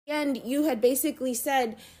And you had basically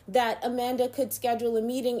said that Amanda could schedule a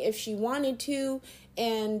meeting if she wanted to,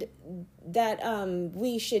 and that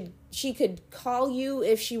she could call you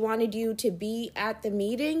if she wanted you to be at the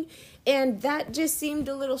meeting. And that just seemed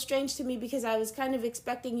a little strange to me because I was kind of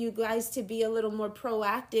expecting you guys to be a little more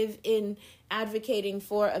proactive in advocating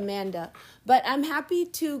for Amanda. But I'm happy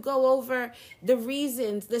to go over the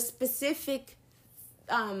reasons, the specific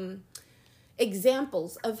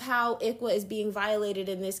examples of how ICWA is being violated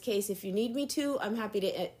in this case. If you need me to, I'm happy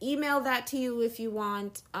to email that to you if you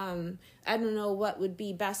want. I don't know what would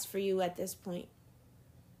be best for you at this point.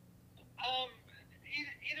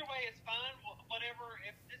 Either way is fine. Whatever.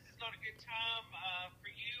 If this is not a good time for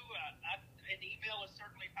you, an email is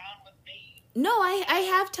certainly fine with me. No, I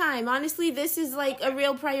have time. Honestly, this is like a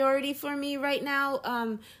real priority for me right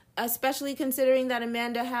now, especially considering that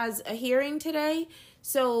Amanda has a hearing today.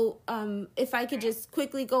 So if I could just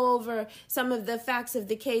quickly go over some of the facts of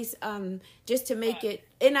the case, just to make it,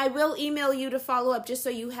 and I will email you to follow up just so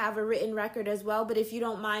you have a written record as well. But if you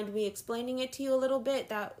don't mind me explaining it to you a little bit,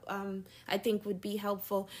 that I think would be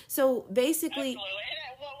helpful. So basically... Absolutely.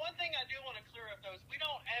 And one thing I do want to clear up, though, is we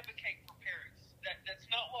don't advocate for parents. That's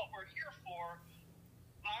not what we're here for.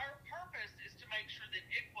 Our purpose is to make sure that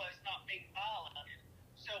ICWA is not being violated.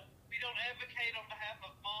 So we don't advocate on behalf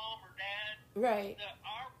of mom or dad. Right.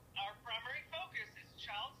 Our primary focus is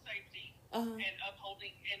child safety and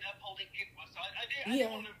upholding ICWA. So I do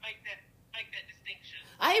want to make that distinction.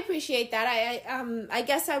 I appreciate that. I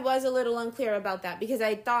guess I was a little unclear about that because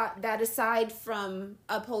I thought that aside from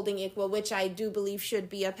upholding ICWA, which I do believe should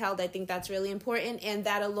be upheld, I think that's really important, and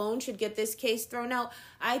that alone should get this case thrown out.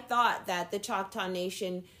 I thought that the Choctaw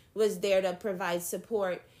Nation was there to provide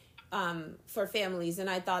support for families, and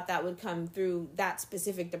I thought that would come through that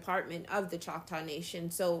specific department of the Choctaw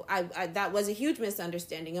Nation. So I that was a huge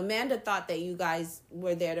misunderstanding. Amanda thought that you guys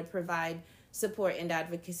were there to provide support and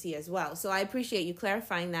advocacy as well. So I appreciate you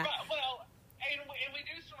clarifying that. Well, and we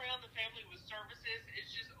do surround the family with services.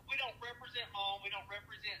 It's just we don't represent mom, we don't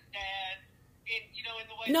represent dad, in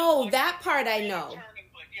the way. No, that part I know.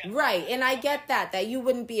 Yeah. Right, and I get that you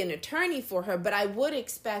wouldn't be an attorney for her, but I would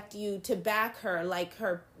expect you to back her like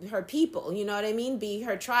her people, you know what I mean? Be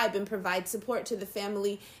her tribe and provide support to the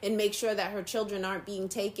family and make sure that her children aren't being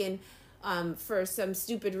taken for some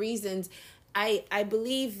stupid reasons. I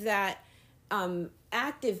believe that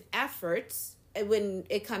active efforts, when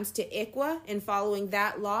it comes to ICWA and following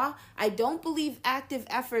that law, I don't believe active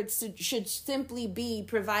efforts should simply be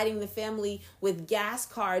providing the family with gas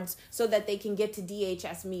cards so that they can get to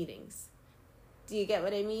DHS meetings. Do you get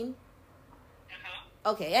what I mean?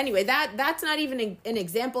 Okay, anyway, that's not even an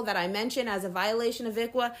example that I mentioned as a violation of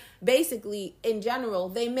ICWA. Basically, in general,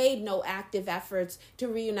 they made no active efforts to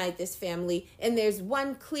reunite this family, and there's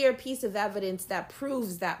one clear piece of evidence that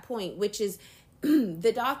proves that point, which is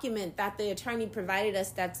the document that the attorney provided us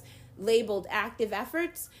that's labeled active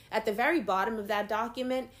efforts. At the very bottom of that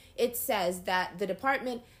document, it says that the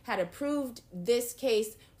department had approved this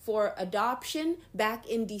case for adoption back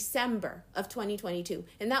in December of 2022.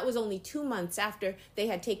 And that was only 2 months after they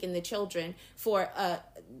had taken the children for a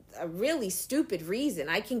really stupid reason.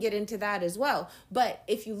 I can get into that as well. But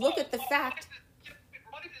if you look at the fact...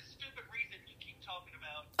 What is the stupid reason you keep talking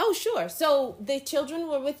about? Oh, sure. So the children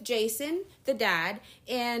were with Jason, the dad,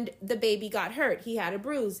 and the baby got hurt. He had a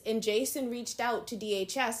bruise. And Jason reached out to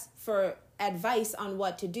DHS for advice on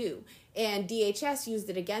what to do. And DHS used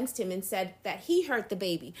it against him and said that he hurt the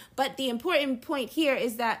baby. But the important point here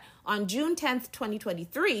is that on June 10th,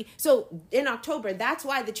 2023, so in October, that's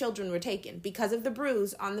why the children were taken, because of the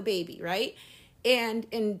bruise on the baby, right? And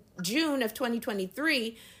in June of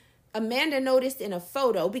 2023, Amanda noticed in a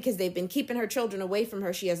photo, because they've been keeping her children away from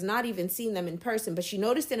her, she has not even seen them in person, but she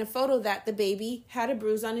noticed in a photo that the baby had a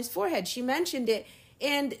bruise on his forehead. She mentioned it,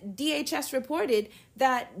 and DHS reported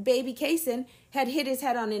that baby Kason had hit his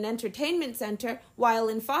head on an entertainment center while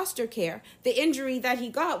in foster care. The injury that he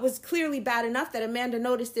got was clearly bad enough that Amanda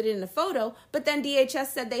noticed it in the photo, but then DHS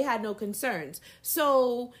said they had no concerns.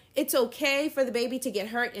 So it's okay for the baby to get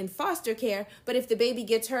hurt in foster care, but if the baby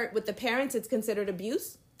gets hurt with the parents, it's considered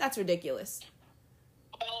abuse? That's ridiculous.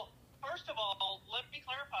 Well, first of all, let me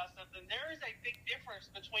clarify something. There is a big difference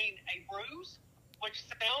between a bruise, which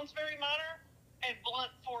sounds very minor, and blunt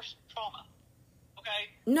force trauma. Okay?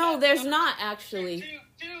 No, there's not actually.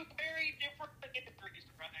 Two very different injuries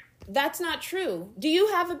right there. That's not true. Do you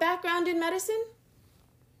have a background in medicine?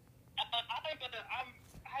 I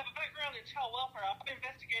have a background in child welfare. I've been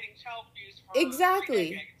investigating child abuse for 3 Exactly.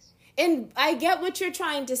 decades. And I get what you're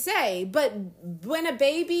trying to say, but when a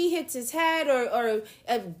baby hits his head or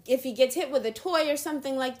if he gets hit with a toy or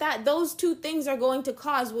something like that, those two things are going to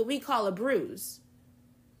cause what we call a bruise.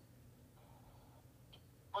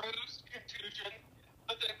 Bruise, contusion,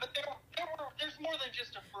 but there's more than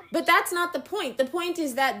just a bruise. But that's not the point. The point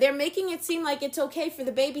is that they're making it seem like it's okay for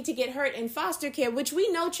the baby to get hurt in foster care, which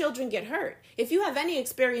we know children get hurt. If you have any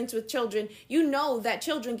experience with children, you know that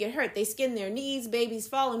children get hurt. They skin their knees, babies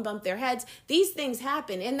fall and bump their heads. These things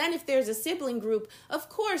happen. And then if there's a sibling group, of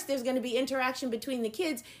course there's going to be interaction between the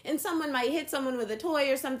kids, and someone might hit someone with a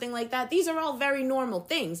toy or something like that. These are all very normal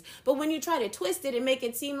things. But when you try to twist it and make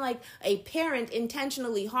it seem like a parent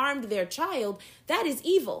intentionally harmed their child, that is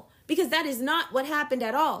evil. Because that is not what happened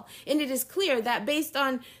at all. And it is clear that based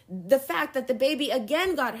on the fact that the baby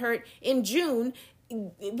again got hurt in June,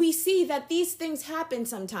 we see that these things happen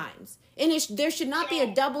sometimes. And there should not be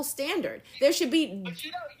a double standard. There should be... But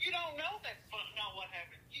you don't know that's not what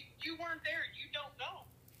happened. You weren't there. You don't know.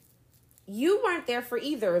 You weren't there for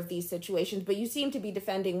either of these situations, but you seem to be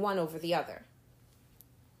defending one over the other.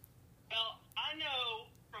 Well, I know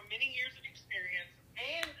from many years of experience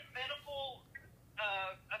and medical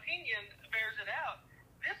opinion bears it out.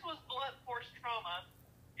 This was blunt force trauma,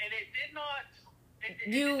 and it did not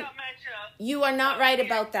match up. You are not right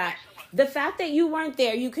about that. The fact that you weren't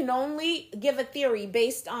there, you can only give a theory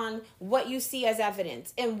based on what you see as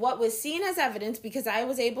evidence. And what was seen as evidence, because I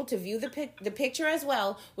was able to view the picture as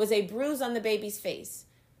well, was a bruise on the baby's face.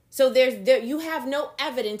 So you have no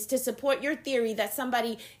evidence to support your theory that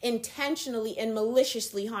somebody intentionally and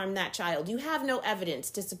maliciously harmed that child. You have no evidence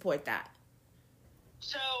to support that.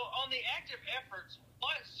 So, on the active efforts,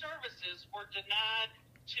 what services were denied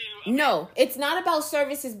to... No, it's not about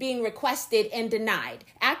services being requested and denied.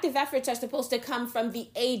 Active efforts are supposed to come from the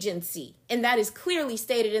agency, and that is clearly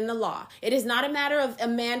stated in the law. It is not a matter of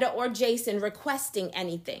Amanda or Jason requesting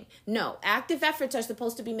anything. No, active efforts are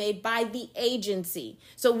supposed to be made by the agency.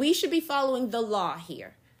 So we should be following the law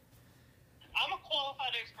here. I'm a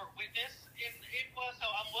qualified expert witness in ICWA, so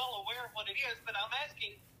I'm well aware of what it is, but I'm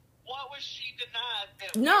asking... What was she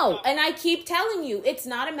denied? No, and I keep telling you, it's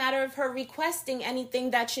not a matter of her requesting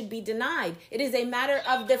anything that should be denied. It is a matter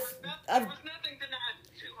of there was nothing denied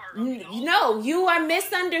to her. No, you are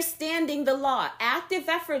misunderstanding the law. Active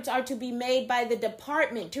efforts are to be made by the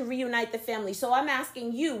department to reunite the family. So I'm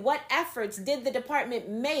asking you, what efforts did the department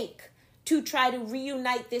make to try to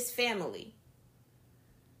reunite this family?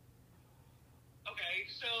 Okay,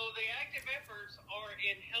 so the active efforts are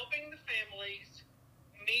in helping the families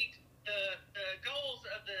meet the goals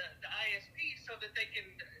of the ISP so that they can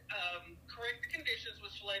correct the conditions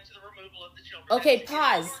which led to the removal of the children. Okay,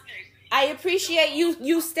 pause. I appreciate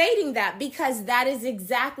you stating that, because that is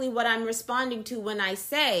exactly what I'm responding to when I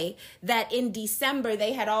say that in December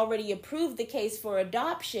they had already approved the case for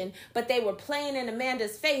adoption, but they were playing in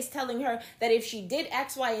Amanda's face, telling her that if she did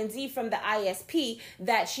X, Y, and Z from the ISP,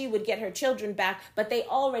 that she would get her children back, but they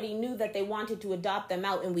already knew that they wanted to adopt them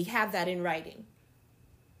out, and we have that in writing.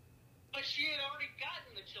 But she had already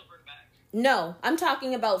gotten the children back. No, I'm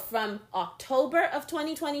talking about from October of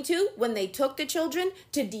 2022, when they took the children,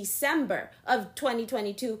 to December of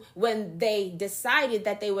 2022, when they decided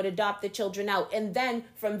that they would adopt the children out. And then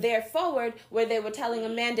from there forward, where they were telling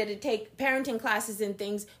Amanda to take parenting classes and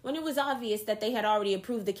things, when it was obvious that they had already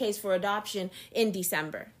approved the case for adoption in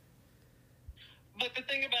December. But the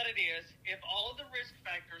thing about it is, if all of the risk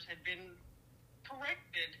factors had been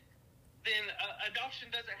corrected, then adoption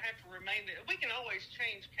doesn't have to remain there. We can always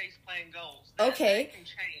change case plan goals. That can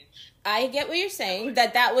change. I get what you're saying,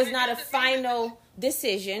 that was not a final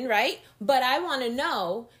decision, right? But I want to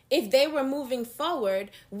know if they were moving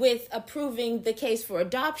forward with approving the case for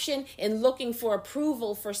adoption and looking for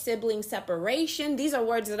approval for sibling separation. These are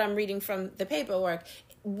words that I'm reading from the paperwork.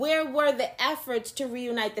 Where were the efforts to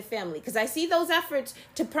reunite the family? Because I see those efforts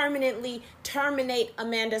to permanently terminate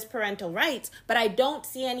Amanda's parental rights, but I don't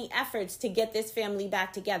see any efforts to get this family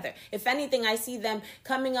back together. If anything, I see them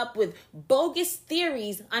coming up with bogus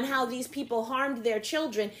theories on how these people harmed their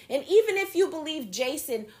children. And even if you believe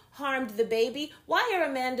Jason harmed the baby, why are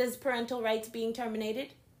Amanda's parental rights being terminated?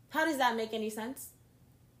 How does that make any sense?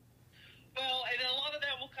 Well, and a lot of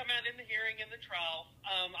that will come out in the hearing and the trial.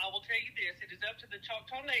 I will tell you this. It is up to the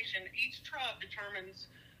Choctaw Nation. Each tribe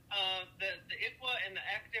determines the ICWA and the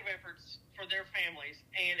active efforts for their families.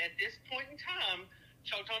 And at this point in time,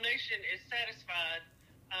 Choctaw Nation is satisfied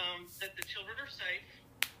that the children are safe.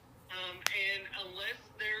 And unless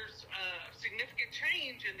there's significant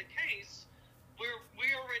change in the case, we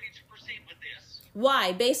are ready to proceed with this.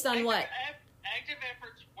 Why? Based on what? Active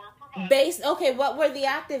efforts were performed. provided. Okay, what were the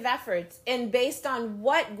active efforts? And based on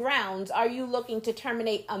what grounds are you looking to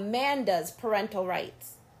terminate Amanda's parental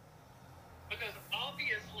rights? Because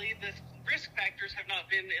obviously the risk factors have not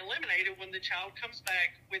been eliminated when the child comes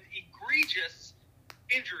back with egregious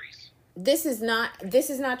injuries. This is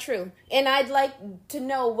not true. And I'd like to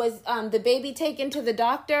know, was the baby taken to the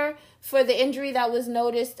doctor for the injury that was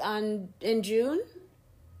noticed in June?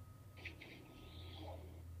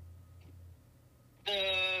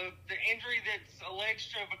 The injury that's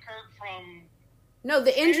alleged to have occurred from... No,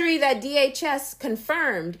 the injury that DHS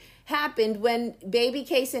confirmed happened when baby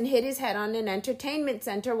Kaysen hit his head on an entertainment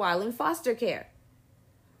center while in foster care.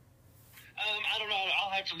 I don't know.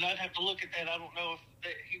 I'd have to look at that. I don't know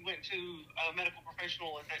if he went to a medical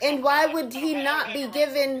professional at that And time. why would he not be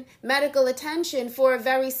given medical attention for a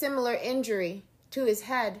very similar injury to his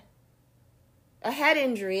head? A head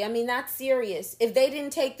injury. I mean, that's serious. If they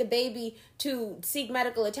didn't take the baby to seek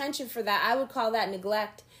medical attention for that, I would call that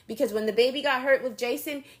neglect. Because when the baby got hurt with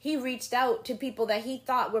Jason, he reached out to people that he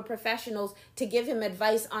thought were professionals to give him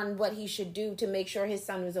advice on what he should do to make sure his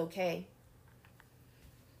son was okay.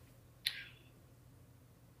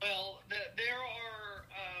 Well, there are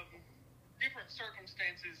different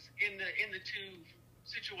circumstances in the two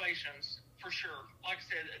situations, for sure. Like I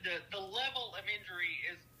said, the level of injury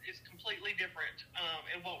is completely different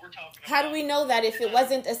in what we're talking about. How do we know that if it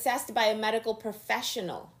wasn't assessed by a medical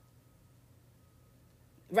professional?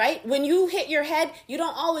 Right? When you hit your head, you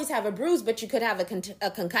don't always have a bruise, but you could have a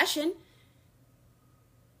concussion.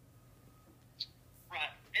 Right.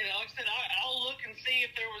 And like I said, I'll look and see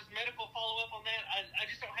if there was medical follow-up on that. I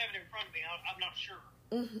just don't have it in front of me. I'm not sure.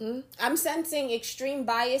 Mm-hmm. I'm sensing extreme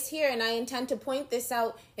bias here, and I intend to point this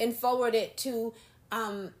out and forward it to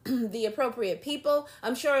the appropriate people.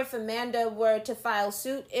 I'm sure if Amanda were to file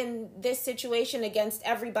suit in this situation against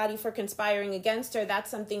everybody for conspiring against her, that's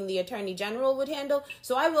something the Attorney General would handle.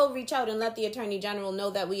 So I will reach out and let the Attorney General know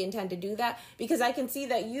that we intend to do that, because I can see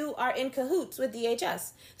that you are in cahoots with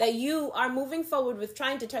DHS, that you are moving forward with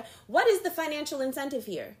trying to turn. What is the financial incentive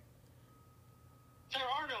here? There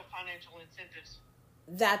are no financial incentives.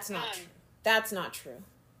 That's not true. That's not true.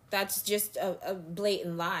 That's just a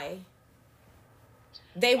blatant lie.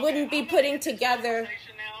 They wouldn't be putting together.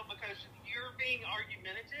 Now because you're being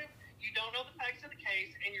argumentative, you don't know the facts of the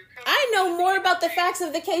case, and you're. I know more about the facts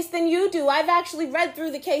of the case than you do. I've actually read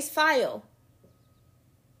through the case file.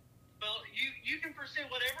 Well, you can pursue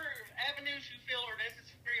whatever avenues you feel are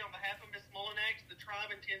necessary on behalf of Ms. Mullinax. The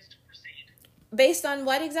tribe intends to proceed. Based on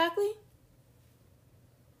what exactly?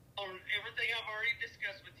 On everything I've already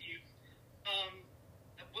discussed with you.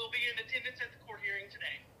 We'll be in attendance at the court hearing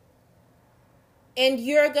today. And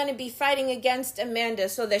you're going to be fighting against Amanda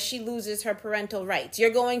so that she loses her parental rights.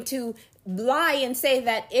 You're going to lie and say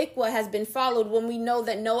that ICWA has been followed when we know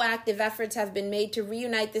that no active efforts have been made to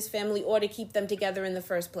reunite this family or to keep them together in the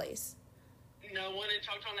first place. No one in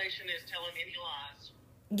Choctaw Nation is telling any lies.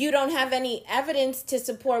 You don't have any evidence to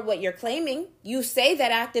support what you're claiming. You say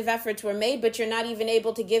that active efforts were made, but you're not even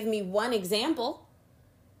able to give me one example.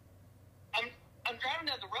 I'm driving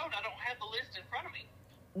down the road. I don't have the list in front of me.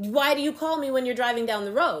 Why do you call me when you're driving down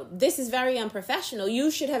the road? This is very unprofessional. You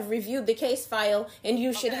should have reviewed the case file, and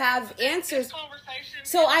you should have answers.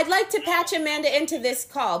 So I'd like to patch Amanda into this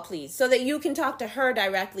call, please, so that you can talk to her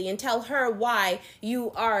directly and tell her why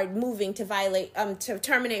you are moving to to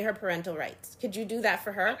terminate her parental rights. Could you do that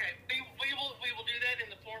for her? Okay, we will do that in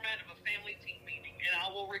the format of a family team meeting, and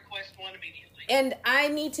I will request one immediately. And I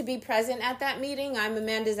need to be present at that meeting. I'm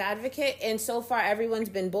Amanda's advocate, and so far everyone's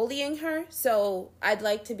been bullying her, so I'd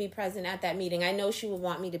like to be present at that meeting. I know she will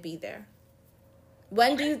want me to be there.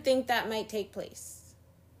 When do you think that might take place?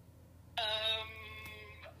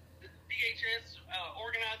 DHS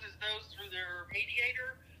organizes those through their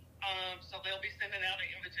mediator, so they'll be sending out an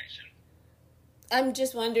invitation. I'm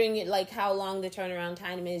just wondering, how long the turnaround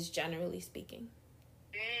time is, generally speaking.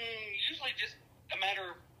 Usually just a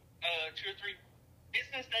matter of 2 or 3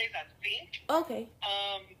 business days, I think. Okay.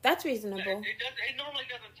 That's reasonable. It normally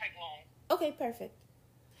doesn't take long. Okay, perfect.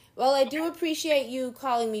 Well, I do appreciate you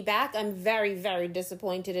calling me back. I'm very, very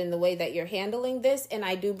disappointed in the way that you're handling this, and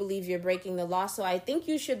I do believe you're breaking the law. So I think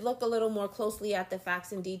you should look a little more closely at the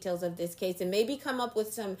facts and details of this case and maybe come up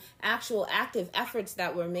with some actual active efforts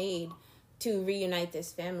that were made to reunite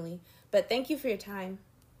this family. But thank you for your time.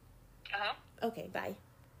 Uh-huh. Okay, bye.